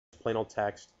plain old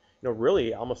text.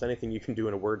 Really almost anything you can do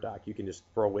in a Word doc, you can just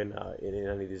throw in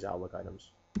any of these Outlook items.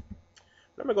 But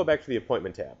I'm going to go back to the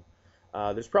appointment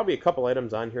tab. There's probably a couple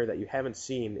items on here that you haven't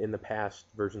seen in the past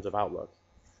versions of Outlook.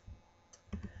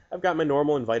 I've got my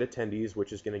normal invite attendees,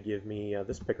 which is going to give me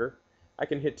this picker. I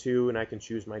can hit 2 and I can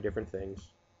choose my different things.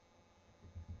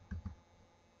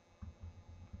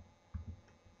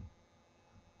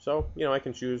 So, I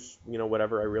can choose,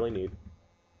 whatever I really need.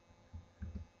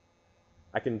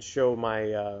 I can show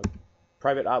my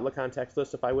private Outlook contacts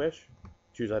list if I wish.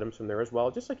 Choose items from there as well,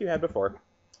 just like you had before.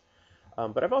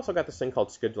 But I've also got this thing called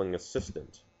Scheduling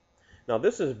Assistant. Now,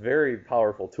 this is a very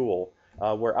powerful tool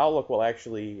where Outlook will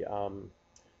actually,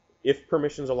 if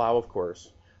permissions allow, of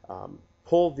course,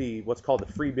 pull what's called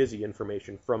the free busy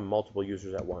information from multiple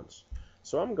users at once.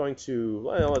 So I'm going to,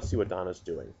 let's see what Donna's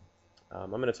doing.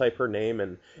 I'm going to type her name,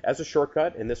 and as a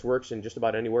shortcut, and this works in just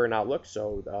about anywhere in Outlook,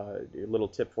 so a little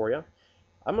tip for you.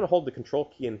 I'm going to hold the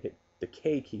Control key and hit the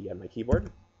K key on my keyboard,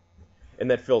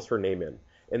 and that fills her name in.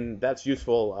 And that's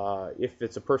useful if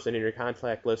it's a person in your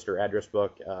contact list or address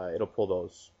book. It'll pull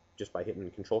those just by hitting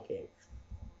Control K.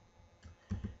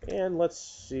 And let's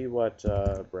see what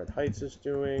Brent Heights is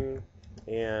doing.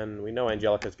 And we know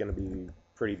Angelica's going to be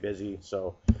pretty busy,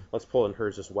 so let's pull in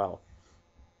hers as well.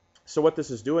 So what this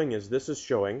is doing is this is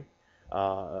showing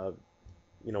an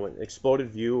exploded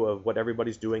view of what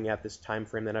everybody's doing at this time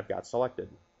frame that I've got selected.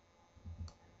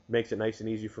 Makes it nice and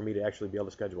easy for me to actually be able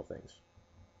to schedule things.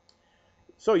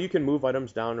 So you can move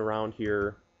items down around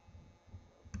here,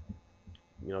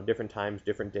 different times,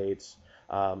 different dates.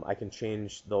 I can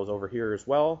change those over here as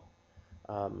well.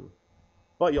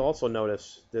 But you'll also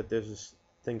notice that there's this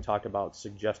thing talked about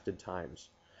suggested times.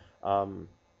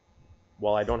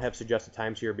 Well, I don't have suggested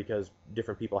times here because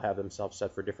different people have themselves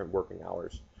set for different working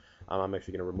hours. I'm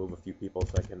actually going to remove a few people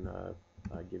so I can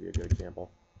give you a good example.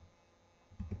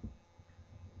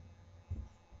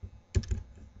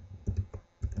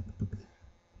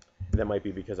 That might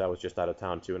be because I was just out of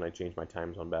town too and I changed my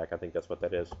time zone back. I think that's what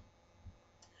that is.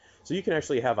 So you can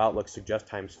actually have Outlook suggest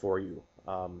times for you.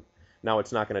 Now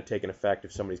it's not going to take an effect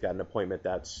if somebody's got an appointment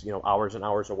that's hours and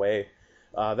hours away.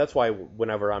 That's why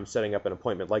whenever I'm setting up an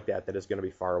appointment like that is going to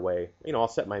be far away, I'll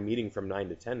set my meeting from 9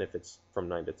 to 10 if it's from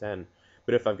 9 to 10.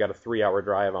 But if I've got a 3-hour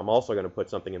drive, I'm also going to put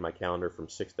something in my calendar from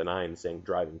 6 to 9 saying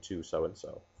driving to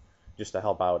so-and-so, just to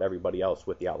help out everybody else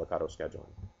with the Outlook auto scheduling.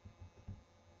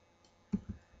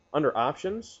 Under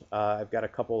options, I've got a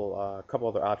couple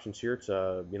other options here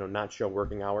to not show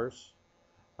working hours,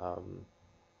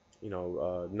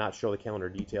 not show the calendar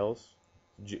details.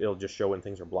 It'll just show when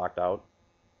things are blocked out.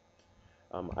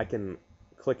 I can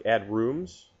click add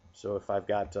rooms, so if I've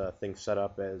got things set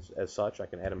up as such, I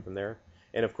can add them from there.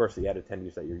 And of course the add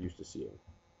attendees that you're used to seeing.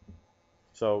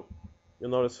 So you'll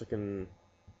notice I can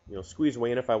squeeze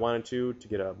way in if I wanted to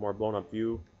get a more blown up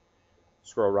view.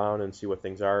 Scroll around and see what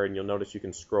things are, and you'll notice you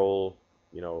can scroll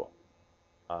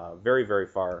very, very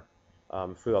far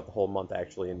throughout the whole month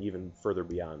actually, and even further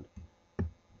beyond.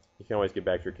 You can always get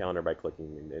back to your calendar by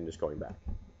clicking and just going back.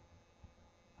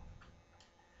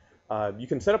 You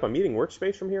can set up a meeting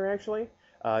workspace from here actually.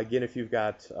 Again, if you've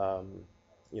got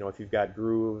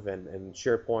Groove and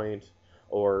SharePoint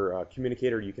or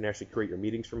Communicator, you can actually create your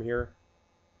meetings from here.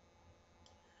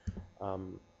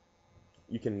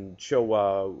 You can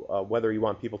show whether you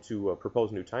want people to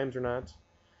propose new times or not.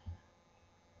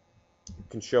 You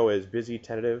can show as busy,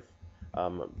 tentative.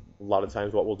 A lot of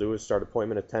times what we'll do is start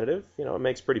appointment as tentative. It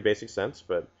makes pretty basic sense,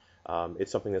 but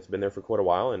it's something that's been there for quite a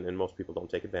while and most people don't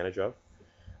take advantage of.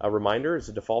 A reminder is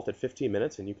a default at 15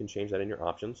 minutes, and you can change that in your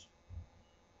options.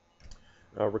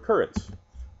 Recurrence.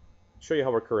 I'll show you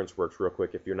how recurrence works real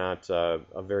quick if you're not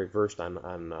very versed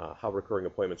on how recurring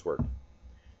appointments work.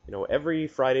 Every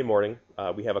Friday morning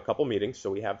we have a couple meetings,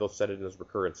 so we have those set in as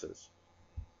recurrences.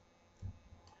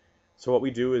 So what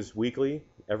we do is weekly,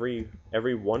 every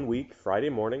 1 week, Friday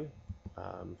morning,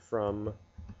 from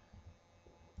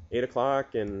 8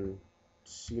 o'clock, and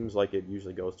seems like it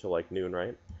usually goes till like noon,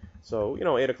 right? So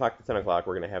 8 o'clock to 10 o'clock,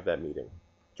 we're going to have that meeting.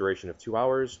 Duration of 2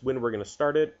 hours, when we're going to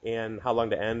start it, and how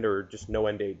long to end, or just no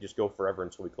end date, just go forever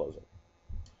until we close it.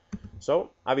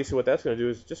 So obviously what that's going to do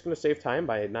is just going to save time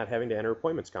by not having to enter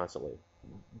appointments constantly.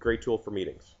 Great tool for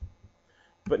meetings.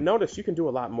 But notice you can do a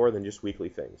lot more than just weekly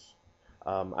things.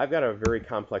 I've got a very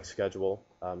complex schedule,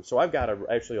 so I've got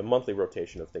actually a monthly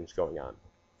rotation of things going on.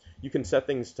 You can set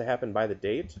things to happen by the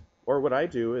date, or what I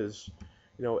do is,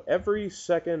 every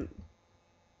second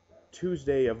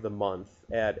Tuesday of the month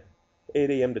at 8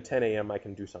 a.m. to 10 a.m. I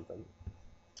can do something.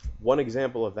 One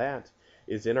example of that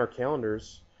is in our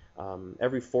calendars.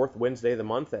 Every fourth Wednesday of the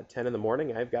month at 10 in the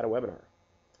morning, I've got a webinar.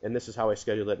 and this is how I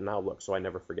scheduled it in Outlook so I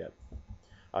never forget.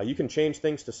 You can change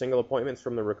things to single appointments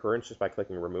from the recurrence just by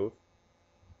clicking remove.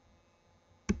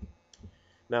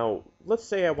 Now, let's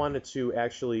say I wanted to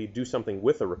actually do something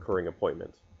with a recurring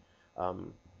appointment,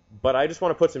 but I just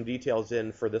want to put some details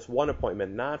in for this one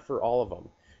appointment, not for all of them.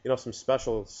 Some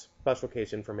special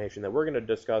case information that we're going to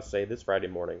discuss, say, this Friday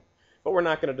morning, but we're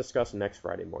not going to discuss next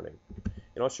Friday morning.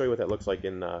 And I'll show you what that looks like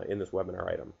in this webinar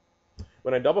item.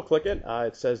 When I double click it,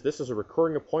 it says this is a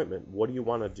recurring appointment. What do you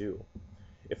want to do?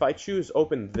 If I choose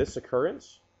open this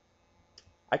occurrence,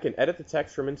 I can edit the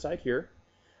text from inside here.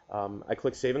 I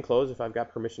click save and close if I've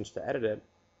got permissions to edit it.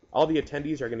 All the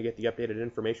attendees are going to get the updated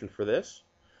information for this,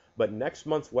 but next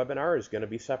month's webinar is going to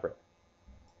be separate.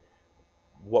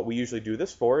 What we usually do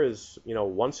this for is,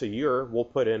 once a year, we'll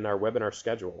put in our webinar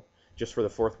schedule just for the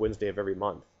fourth Wednesday of every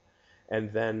month.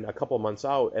 And then a couple months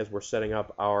out, as we're setting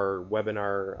up our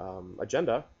webinar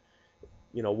agenda,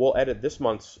 we'll edit this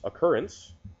month's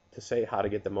occurrence to say how to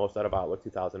get the most out of Outlook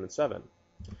 2007.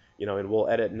 And we'll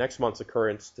edit next month's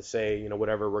occurrence to say,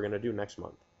 whatever we're going to do next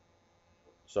month.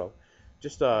 So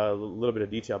just a little bit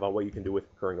of detail about what you can do with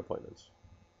recurring appointments.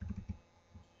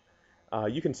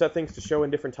 You can set things to show in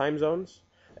different time zones.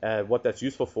 What that's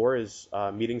useful for is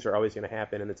meetings are always going to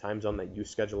happen in the time zone that you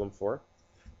schedule them for.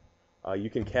 You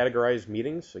can categorize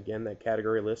meetings. Again, that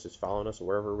category list is following us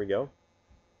wherever we go.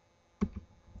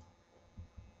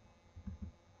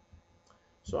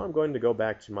 So I'm going to go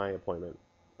back to my appointment.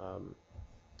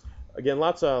 Again,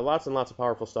 lots and lots of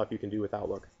powerful stuff you can do with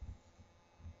Outlook.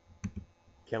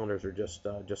 Calendars are just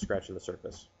scratching the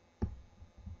surface.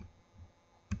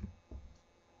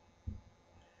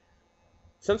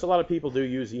 Since a lot of people do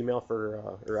use email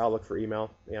or Outlook for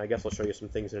email, I guess I'll show you some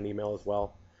things in an email as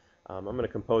well. I'm going to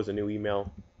compose a new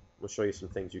email. We'll show you some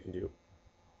things you can do.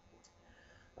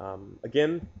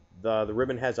 Again, the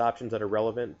ribbon has options that are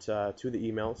relevant to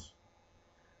the emails.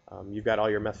 You've got all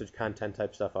your message content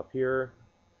type stuff up here.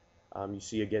 You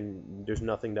see, again, there's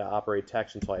nothing to operate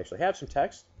text until I actually have some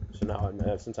text. So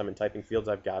now, since I'm in typing fields,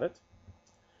 I've got it.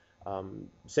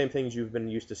 Same things you've been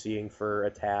used to seeing for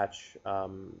attach,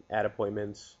 add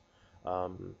appointments,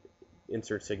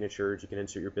 insert signatures. You can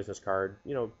insert your business card,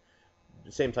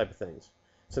 same type of things.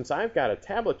 Since I've got a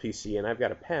tablet PC and I've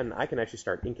got a pen, I can actually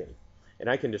start inking. And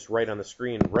I can just write on the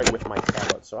screen right with my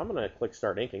tablet. So I'm going to click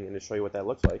start inking and just show you what that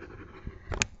looks like.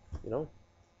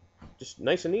 Just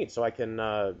nice and neat, so I can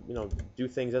do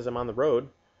things as I'm on the road,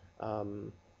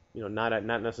 not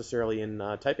necessarily in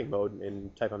typing mode,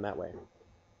 and type them that way.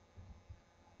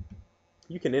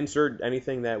 You can insert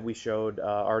anything that we showed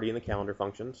already in the calendar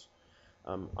functions.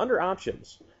 Under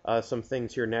options, some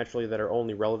things here naturally that are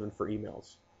only relevant for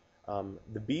emails.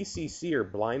 The BCC or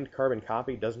blind carbon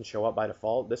copy doesn't show up by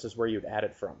default. This is where you'd add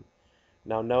it from.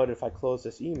 Now note if I close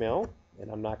this email, and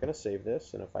I'm not going to save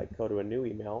this, and if I go to a new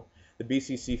email, the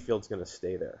BCC field's going to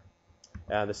stay there.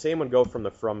 The same would go from the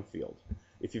from field.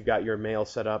 If you've got your mail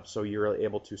set up so you're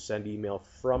able to send email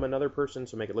from another person,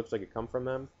 so make it look like it come from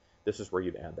them, this is where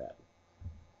you'd add that.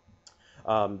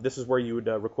 This is where you would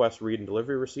request read and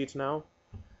delivery receipts now.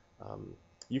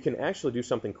 You can actually do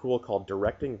something cool called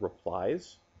directing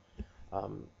replies.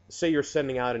 Say you're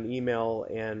sending out an email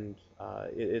and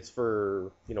it's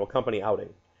for a company outing.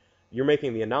 You're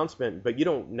making the announcement, but you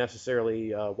don't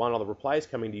necessarily want all the replies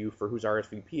coming to you for who's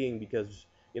RSVPing because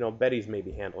Betty's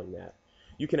maybe handling that.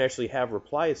 You can actually have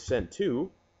replies sent to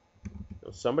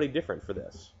somebody different for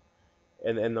this,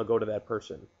 and they'll go to that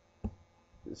person.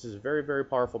 This is a very, very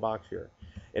powerful box here.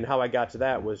 And how I got to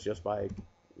that was just by,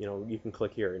 you can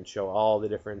click here and show all the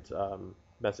different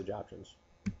message options.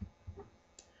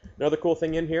 Another cool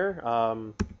thing in here,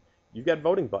 you've got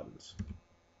voting buttons.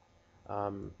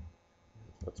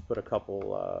 Let's put a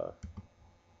couple,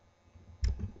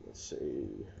 let's see,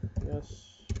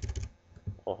 yes,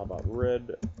 how about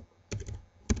red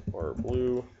or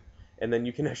blue, and then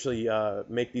you can actually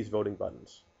make these voting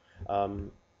buttons,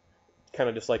 kind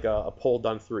of just like a poll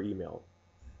done through email.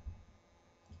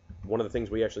 One of the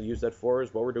things we actually use that for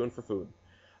is what we're doing for food.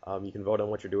 You can vote on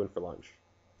what you're doing for lunch.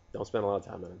 Don't spend a lot of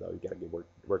time on it though, you gotta get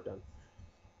work done.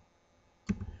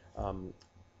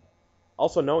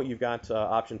 Also note you've got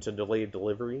option to delay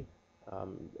delivery.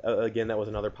 Again, that was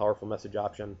another powerful message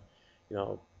option.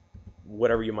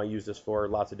 Whatever you might use this for,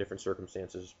 lots of different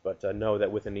circumstances, but know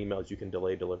that within emails you can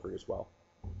delay delivery as well.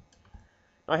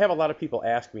 Now, I have a lot of people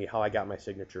ask me how I got my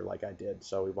signature like I did,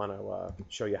 so we want to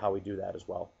show you how we do that as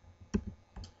well.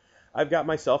 I've got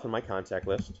myself in my contact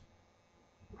list.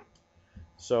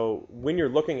 So when you're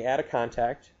looking at a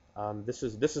contact, this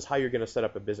is how you're going to set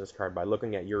up a business card, by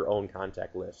looking at your own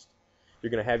contact list. You're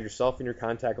going to have yourself in your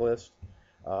contact list,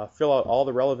 fill out all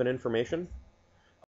the relevant information,